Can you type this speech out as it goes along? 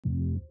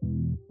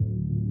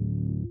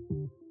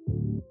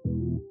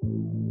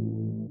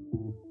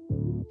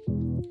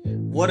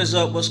What is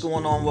up? What's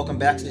going on? Welcome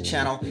back to the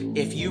channel.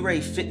 If you're a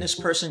fitness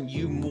person,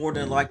 you more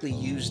than likely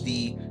use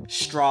the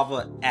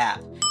Strava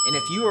app. And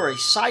if you are a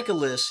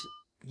cyclist,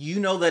 you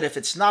know that if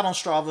it's not on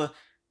Strava,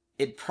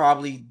 it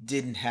probably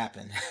didn't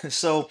happen.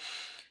 So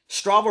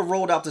Strava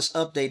rolled out this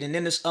update, and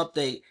in this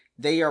update,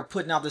 they are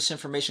putting out this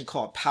information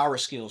called power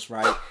skills,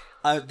 right?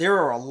 There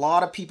are a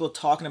lot of people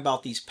talking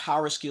about these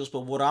power skills,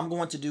 but what I'm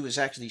going to do is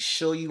actually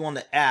show you on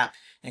the app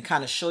and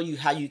kind of show you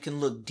how you can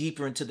look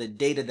deeper into the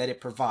data that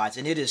it provides.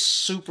 And it is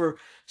super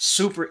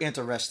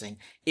interesting.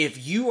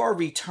 If you are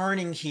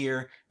returning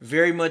here,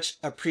 very much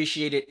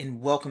appreciated and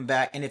welcome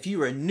back. And if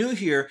you are new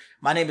here,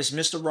 my name is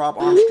Mr. Rob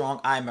Armstrong.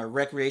 I'm a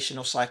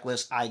recreational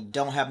cyclist. I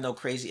don't have no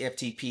crazy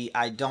FTP.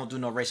 I don't do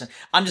no racing.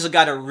 I'm just a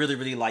guy that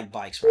really like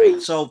bikes, right?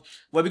 So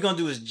what we're going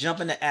to do is jump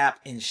in the app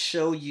and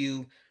show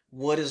you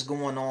what is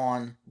going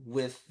on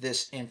with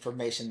this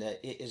information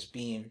that it is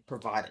being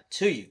provided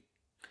to you.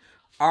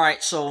 All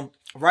right, so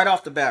right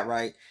off the bat,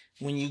 right,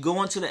 when you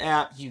go into the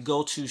app, you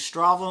go to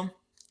Strava.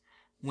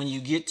 When you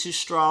get to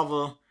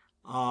Strava,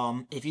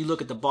 if you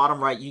look at the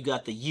bottom right, you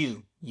got the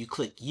U. You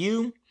click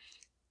U,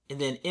 and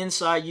then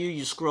inside U,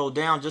 you scroll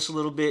down just a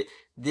little bit.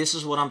 This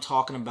is what I'm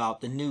talking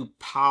about, the new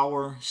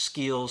Power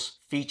Skills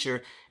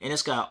feature, and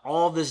it's got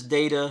all this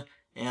data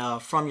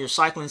from your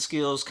cycling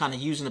skills, kind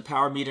of using the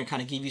power meter and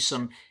kind of give you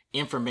some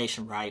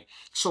information, right?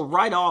 So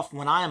right off,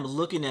 when I am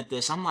looking at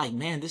this, I'm like,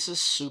 man, this is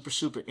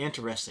super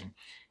interesting.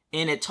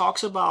 And it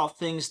talks about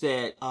things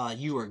that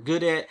you are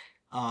good at,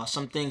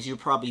 some things you're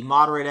probably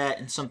moderate at,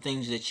 and some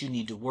things that you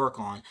need to work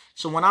on.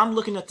 So when I'm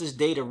looking at this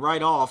data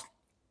right off,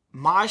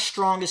 my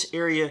strongest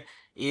area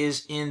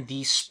is in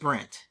the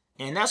sprint.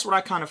 And that's what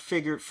I kind of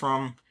figured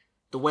from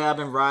the way I've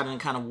been riding and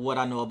kind of what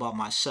I know about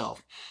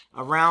myself.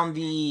 Around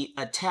the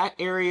attack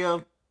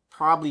area,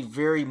 probably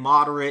very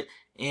moderate.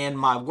 And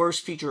my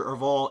worst feature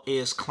of all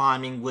is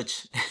climbing,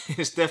 which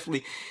is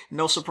definitely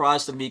no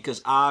surprise to me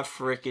because I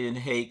freaking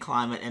hate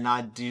climbing and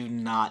I do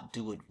not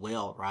do it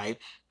well, right?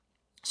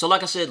 So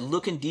like I said,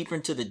 looking deeper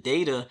into the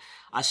data,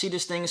 I see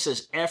this thing that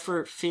says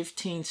effort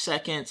 15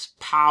 seconds,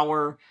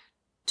 power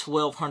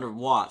 1200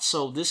 watts.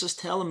 So this is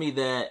telling me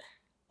that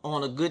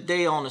on a good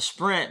day on a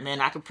sprint, man,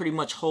 I could pretty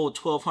much hold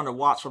 1200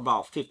 watts for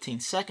about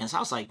 15 seconds. I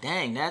was like,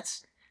 dang,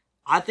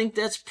 I think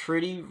that's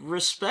pretty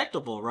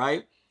respectable,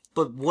 right?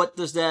 But what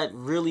does that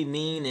really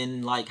mean,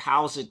 and like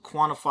how is it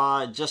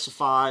quantified,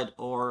 justified,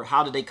 or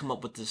how did they come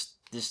up with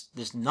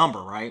this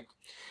number, right?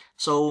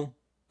 So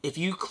if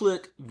you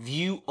click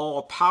view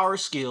all power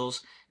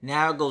skills,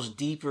 now it goes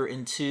deeper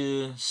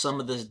into some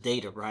of this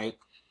data, right?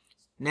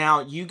 Now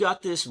you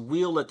got this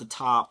wheel at the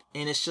top,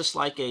 and it's just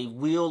like a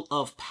wheel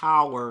of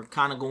power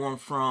kind of going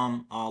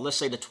from let's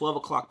say the 12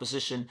 o'clock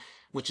position,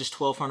 which is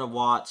 1200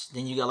 watts.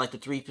 Then you got like the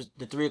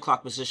 3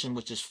 o'clock position,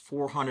 which is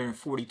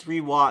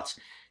 443 watts.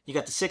 You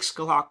got the 6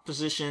 o'clock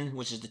position,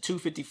 which is the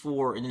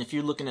 254, and then if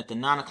you're looking at the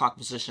 9 o'clock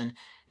position,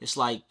 it's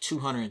like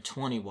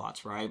 220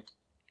 watts, right?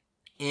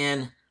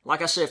 And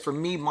like I said, for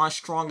me, my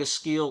strongest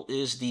skill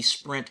is the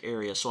sprint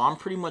area. So I'm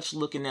pretty much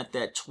looking at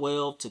that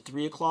 12 to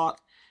 3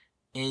 o'clock,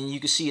 and you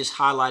can see it's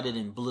highlighted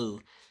in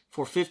blue.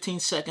 For 15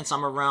 seconds,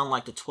 I'm around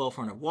like the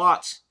 1200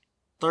 watts,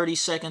 30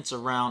 seconds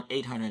around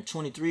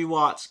 823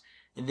 watts,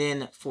 and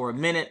then for a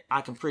minute,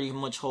 I can pretty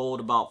much hold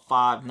about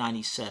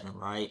 597,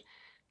 right?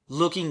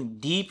 Looking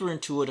deeper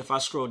into it, if I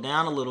scroll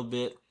down a little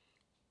bit,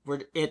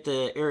 we're at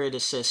the area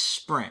that says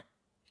sprint.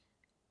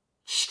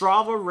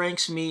 Strava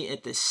ranks me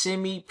at the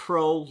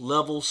semi-pro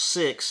level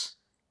 6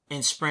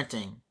 in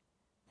sprinting.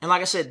 And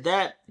like I said,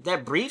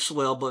 that briefs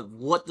well, but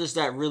what does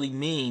that really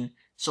mean?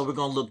 So we're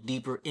going to look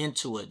deeper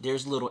into it.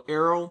 There's a little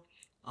arrow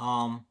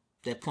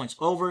that points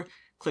over.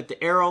 Click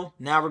the arrow.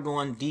 Now we're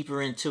going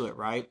deeper into it,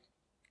 right?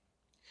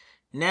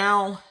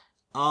 Now,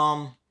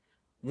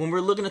 when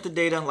we're looking at the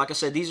data, like I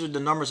said, these are the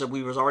numbers that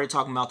we was already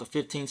talking about, the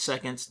 15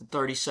 seconds, the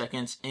 30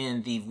 seconds,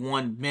 and the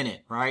 1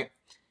 minute, right?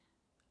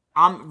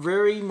 I'm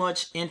very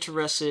much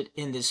interested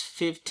in this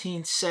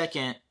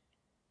 15-second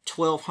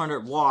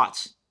 1200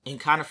 watts and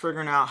kind of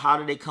figuring out how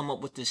did they come up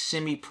with this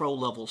semi-pro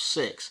level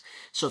 6.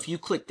 So if you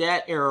click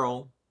that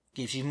arrow,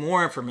 gives you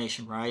more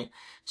information, right?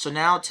 So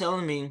now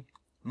telling me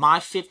my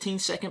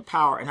 15-second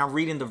power, and I'm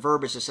reading the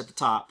verbiage that's at the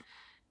top.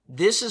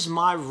 This is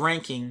my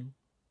ranking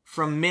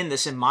from men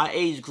that's in my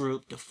age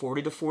group, the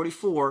 40 to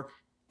 44,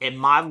 and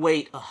my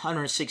weight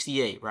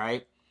 168,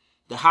 right?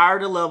 The higher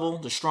the level,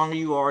 the stronger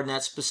you are in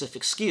that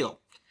specific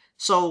skill.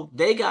 So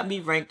they got me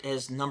ranked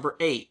as number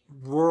 8,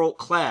 world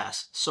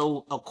class.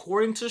 So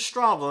according to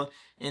Strava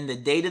and the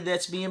data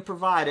that's being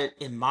provided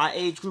in my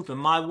age group and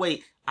my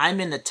weight,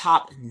 I'm in the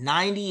top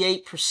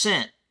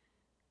 98%.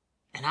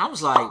 And I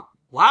was like,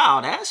 wow,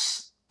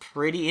 that's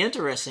pretty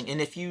interesting.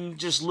 And if you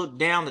just look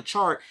down the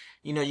chart,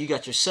 you know, you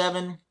got your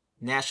 7,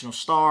 National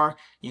Star,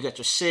 you got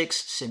your 6,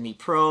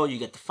 Semi-Pro, you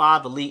got the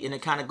 5, Elite, and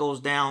it kind of goes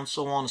down,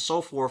 so on and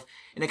so forth.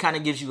 And it kind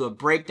of gives you a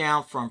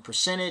breakdown from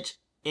percentage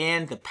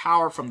and the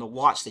power from the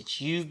watts that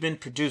you've been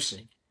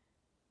producing.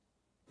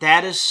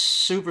 That is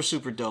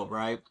super dope,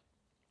 right?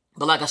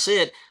 But like I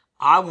said,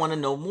 I want to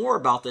know more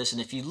about this.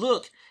 And if you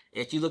look,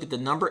 If you look at the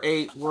number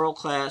 8, world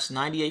class,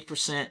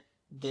 98%,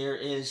 there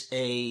is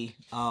a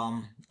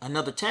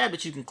another tab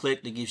that you can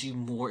click that gives you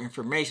more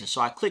information.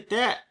 So I click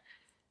that,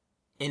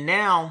 and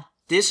now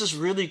this is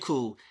really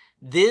cool.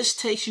 This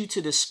takes you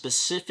to the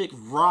specific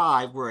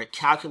ride where it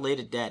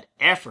calculated that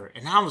effort.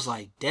 And I was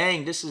like,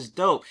 dang, this is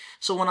dope.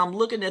 So when I'm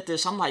looking at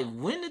this, I'm like,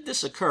 when did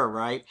this occur,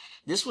 right?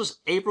 This was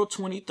April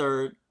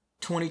 23rd,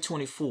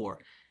 2024.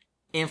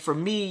 And for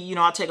me, you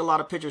know, I take a lot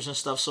of pictures and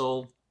stuff,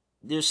 so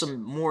there's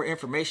some more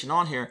information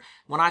on here.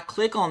 When I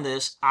click on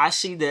this, I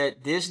see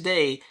that this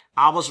day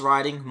I was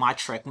riding my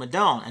Trek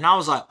Madone. And I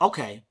was like,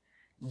 okay,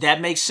 that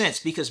makes sense,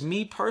 because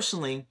me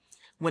personally,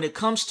 when it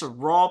comes to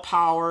raw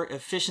power,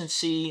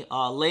 efficiency,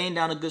 laying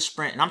down a good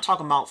sprint, and I'm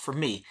talking about for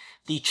me,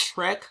 the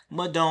Trek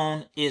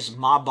Madone is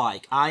my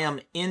bike. I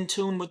am in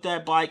tune with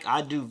that bike.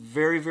 I do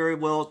very, very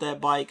well with that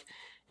bike.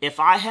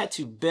 If I had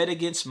to bet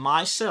against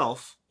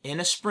myself in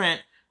a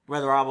sprint,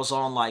 whether I was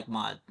on like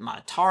my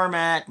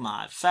Tarmac,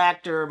 my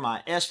Factor,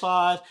 my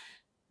S5,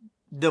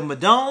 the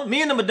Madone,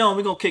 me and the Madone,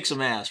 we're going to kick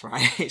some ass,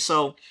 right?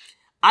 So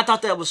I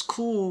thought that was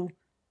cool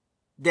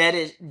that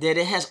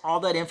it has all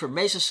that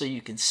information so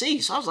you can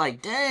see. So I was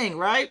like, dang,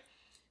 right?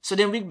 So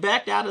then we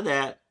backed out of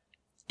that.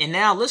 And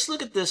now let's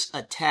look at this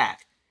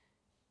attack.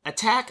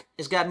 Attack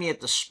has got me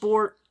at the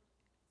sport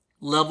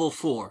level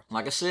 4.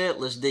 Like I said,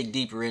 let's dig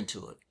deeper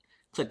into it.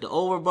 Click the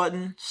over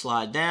button,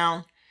 slide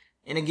down,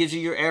 and it gives you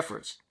your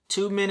efforts.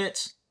 2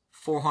 minutes,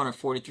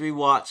 443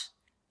 watts.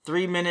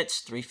 3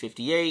 minutes,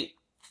 358.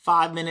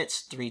 5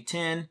 minutes,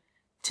 310.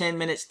 10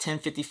 minutes,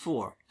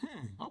 1054.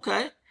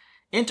 Okay.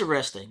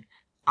 Interesting.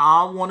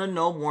 I want to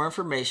know more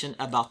information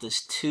about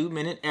this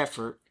 2-minute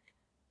effort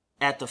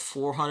at the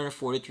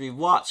 443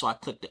 watts. So I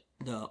clicked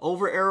the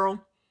over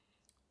arrow.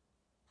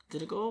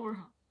 Did it go over?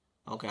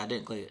 Okay, I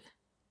didn't click it.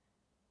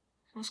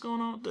 What's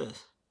going on with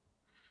this?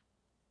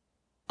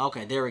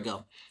 Okay, there we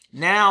go.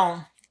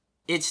 Now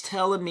it's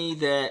telling me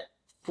that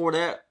for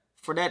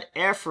that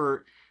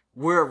effort,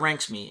 where it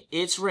ranks me.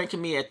 It's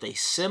ranking me at the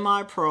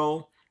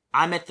semi-pro.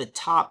 I'm at the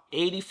top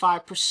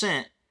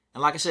 85%.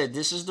 And like I said,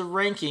 this is the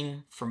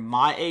ranking for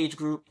my age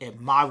group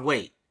and my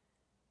weight.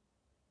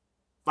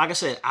 Like I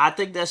said, I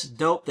think that's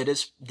dope that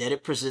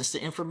it presents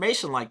the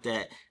information like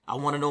that. I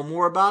want to know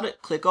more about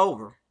it. Click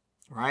over,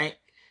 right?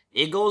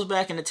 It goes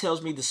back and it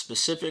tells me the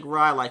specific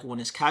ride, like when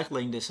it's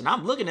calculating this. And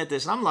I'm looking at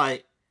this and I'm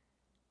like,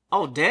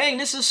 oh, dang,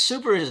 this is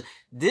super.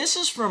 This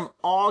is from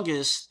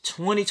August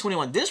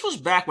 2021. This was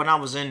back when I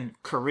was in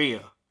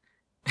Korea.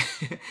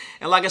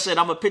 And like I said,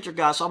 I'm a picture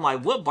guy, so I'm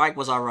like, what bike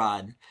was I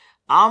riding?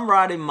 I'm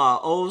riding my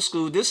old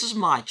school. This is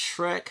my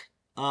Trek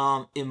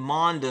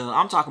Imonda.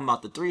 I'm talking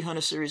about the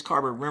 300 series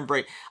carbon rim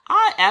brake.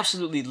 I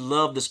absolutely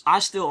love this. I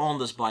still own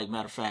this bike,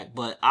 matter of fact,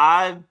 but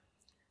I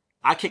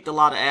kicked a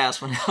lot of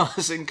ass when I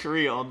was in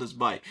Korea on this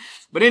bike.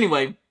 But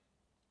anyway,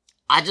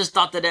 I just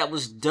thought that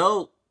was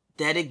dope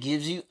that it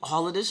gives you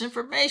all of this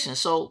information.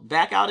 So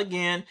back out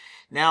again.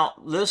 Now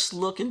let's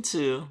look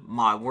into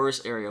my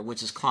worst area,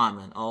 which is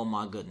climbing. Oh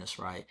my goodness,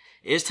 right?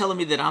 It's telling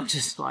me that I'm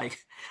just like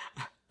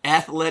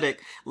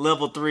athletic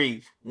level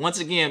 3. Once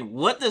again,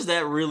 what does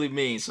that really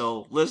mean?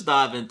 So let's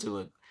dive into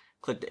it.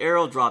 Click the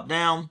arrow, drop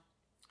down.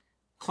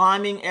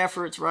 Climbing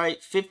efforts,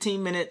 right?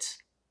 15 minutes,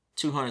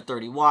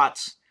 230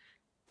 watts.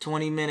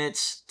 20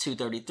 minutes,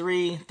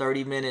 233.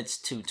 30 minutes,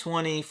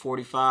 220.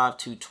 45,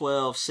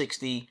 212.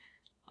 60,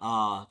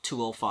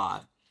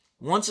 205.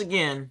 Once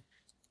again,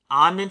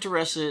 I'm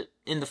interested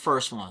in the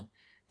first one.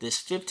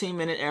 This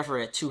 15-minute effort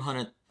at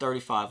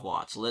 235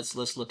 watts.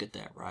 Let's look at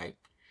that, right?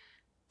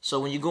 So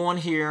when you go in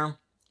here,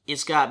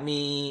 it's got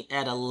me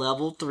at a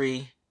level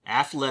 3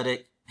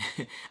 athletic.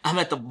 I'm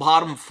at the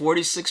bottom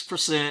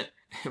 46%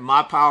 in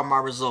my power, my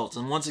results.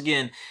 And once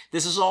again,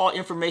 this is all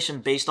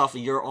information based off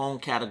of your own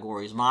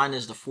categories. Mine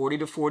is the 40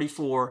 to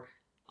 44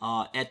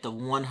 at the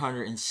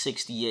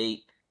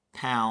 168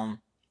 pound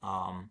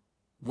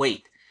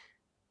weight.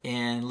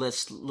 And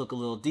let's look a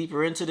little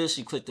deeper into this.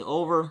 You click the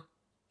over.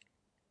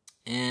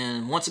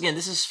 And once again,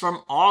 this is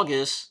from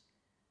August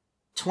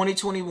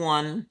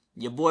 2021.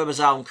 Your boy was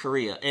out in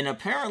Korea. And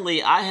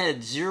apparently I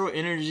had zero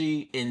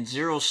energy and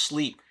zero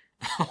sleep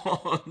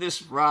on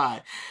this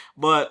ride.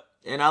 But,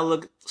 and I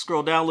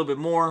scroll down a little bit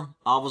more.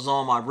 I was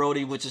on my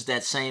roadie, which is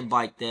that same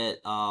bike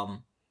that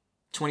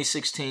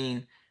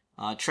 2016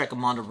 Trek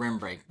Imonda rim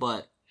brake.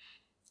 But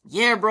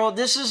yeah, bro,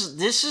 this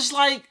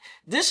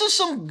is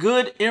some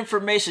good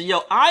information.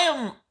 Yo,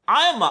 I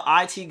am an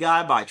IT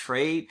guy by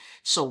trade,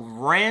 so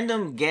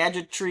random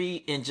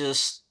gadgetry and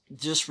just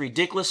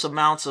ridiculous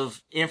amounts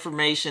of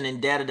information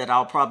and data that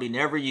I'll probably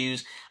never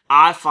use.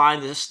 I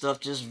find this stuff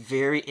just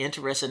very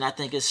interesting. I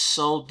think it's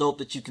so dope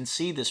that you can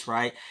see this,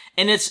 right?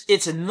 And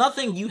it's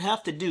nothing you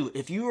have to do.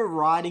 If you are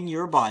riding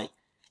your bike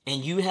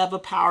and you have a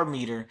power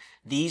meter,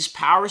 these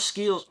power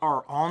skills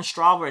are on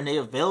Strava and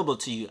they're available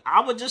to you.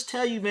 I would just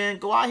tell you, man,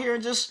 go out here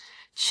and just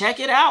check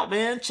it out,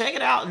 man. Check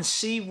it out and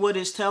see what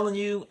it's telling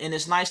you. And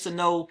it's nice to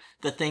know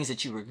the things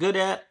that you were good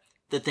at,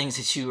 the things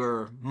that you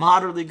are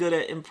moderately good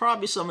at, and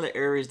probably some of the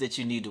areas that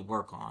you need to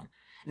work on.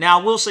 Now,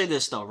 I will say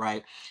this though,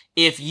 right?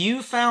 If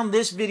you found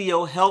this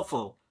video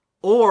helpful,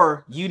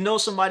 or you know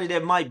somebody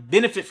that might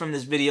benefit from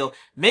this video,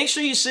 make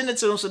sure you send it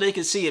to them so they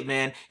can see it,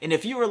 man. And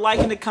if you are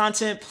liking the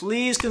content,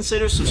 please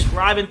consider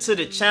subscribing to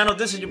the channel.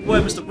 This is your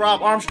boy, Mr.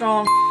 Rob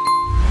Armstrong.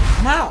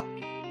 I'm out.